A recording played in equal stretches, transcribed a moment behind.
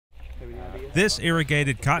This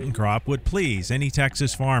irrigated cotton crop would please any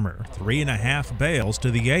Texas farmer. 3.5 bales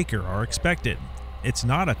to the acre are expected. It's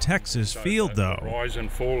not a Texas field, though. Rise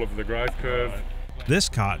and fall of the growth curve. This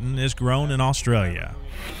cotton is grown in Australia.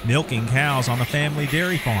 Milking cows on a family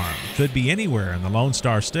dairy farm could be anywhere in the Lone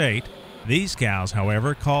Star State. These cows,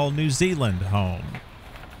 however, call New Zealand home.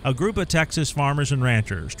 A group of Texas farmers and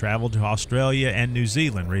ranchers traveled to Australia and New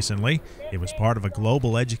Zealand recently. It was part of a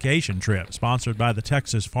global education trip sponsored by the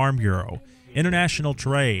Texas Farm Bureau. International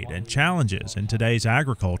trade and challenges in today's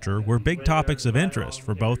agriculture were big topics of interest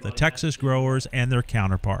for both the Texas growers and their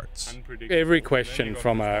counterparts. Every question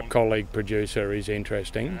from a colleague producer is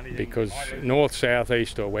interesting because north, south,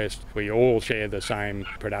 east or west, we all share the same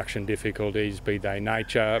production difficulties, be they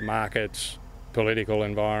nature, markets, political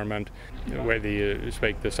environment. Whether you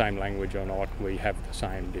speak the same language or not, we have the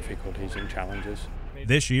same difficulties and challenges.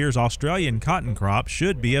 This year's Australian cotton crop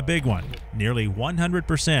should be a big one. Nearly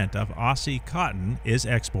 100% of Aussie cotton is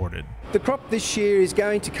exported. The crop this year is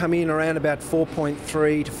going to come in around about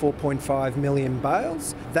 4.3 to 4.5 million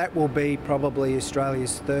bales. That will be probably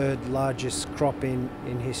Australia's third largest crop in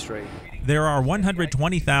history. There are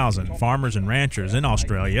 120,000 farmers and ranchers in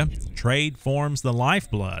Australia. Trade forms the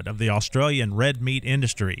lifeblood of the Australian red meat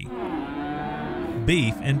industry.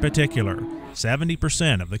 Beef in particular.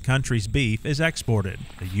 70% of the country's beef is exported.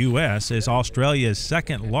 The U.S. is Australia's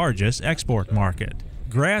second largest export market.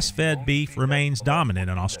 Grass-fed beef remains dominant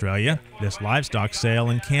in Australia. This livestock sale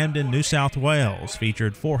in Camden, New South Wales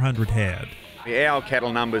featured 400 head. Our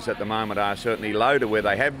cattle numbers at the moment are certainly low to where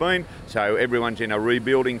they have been, so everyone's in a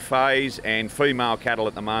rebuilding phase, and female cattle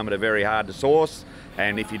at the moment are very hard to source,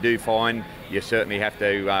 and if you do find, you certainly have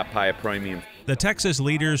to pay a premium. The Texas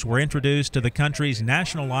leaders were introduced to the country's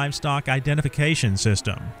National Livestock Identification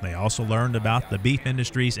System. They also learned about the beef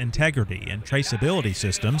industry's integrity and traceability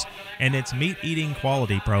systems and its meat-eating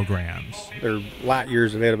quality programs. They're light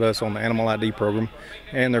years ahead of us on the animal ID program,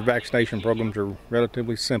 and their vaccination programs are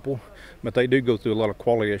relatively simple, but they do go through a lot of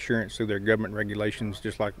quality assurance through their government regulations,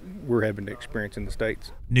 just like we're having to experience in the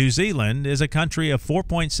States. New Zealand is a country of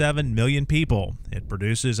 4.7 million people. It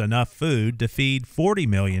produces enough food to feed 40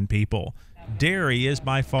 million people. Dairy is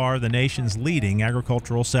by far the nation's leading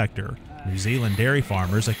agricultural sector. New Zealand dairy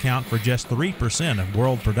farmers account for just 3% of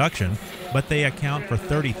world production, but they account for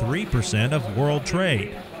 33% of world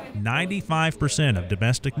trade. 95% of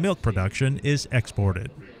domestic milk production is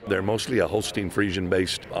exported. They're mostly a Holstein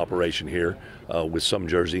Friesian-based operation here with some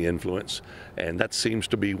Jersey influence, and that seems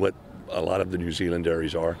to be what a lot of the New Zealand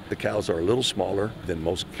dairies are. The cows are a little smaller than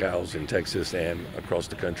most cows in Texas and across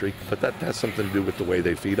the country, but that has something to do with the way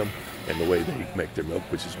they feed them and the way they make their milk,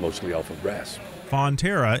 which is mostly off of grass.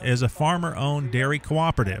 Fonterra is a farmer-owned dairy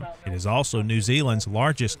cooperative. It is also New Zealand's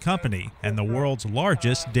largest company and the world's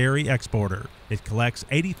largest dairy exporter. It collects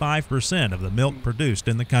 85% of the milk produced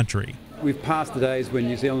in the country. We've passed the days when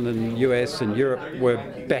New Zealand and US and Europe were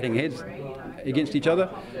batting heads against each other,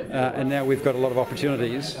 and now we've got a lot of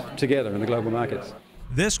opportunities together in the global markets.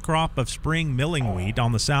 This crop of spring milling wheat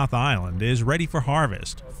on the South Island is ready for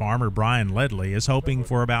harvest. Farmer Brian Ledley is hoping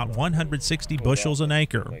for about 160 bushels an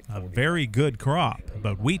acre, a very good crop,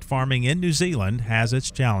 but wheat farming in New Zealand has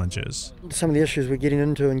its challenges. Some of the issues we're getting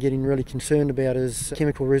into and getting really concerned about is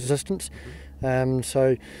chemical resistance.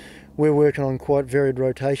 So we're working on quite varied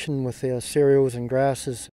rotation with our cereals and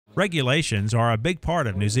grasses. Regulations are a big part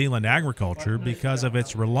of New Zealand agriculture because of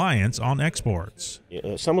its reliance on exports.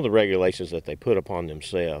 Some of the regulations that they put upon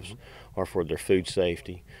themselves are for their food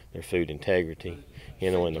safety, their food integrity,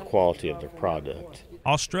 and the quality of their product.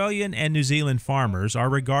 Australian and New Zealand farmers are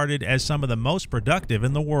regarded as some of the most productive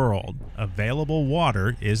in the world. Available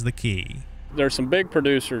water is the key. There's some big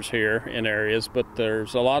producers here in areas, but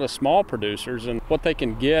there's a lot of small producers, and what they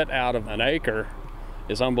can get out of an acre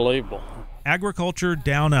is unbelievable. Agriculture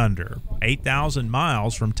down under, 8,000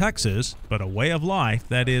 miles from Texas, but a way of life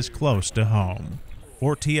that is close to home.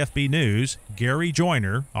 For TFB News, Gary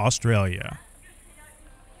Joyner, Australia.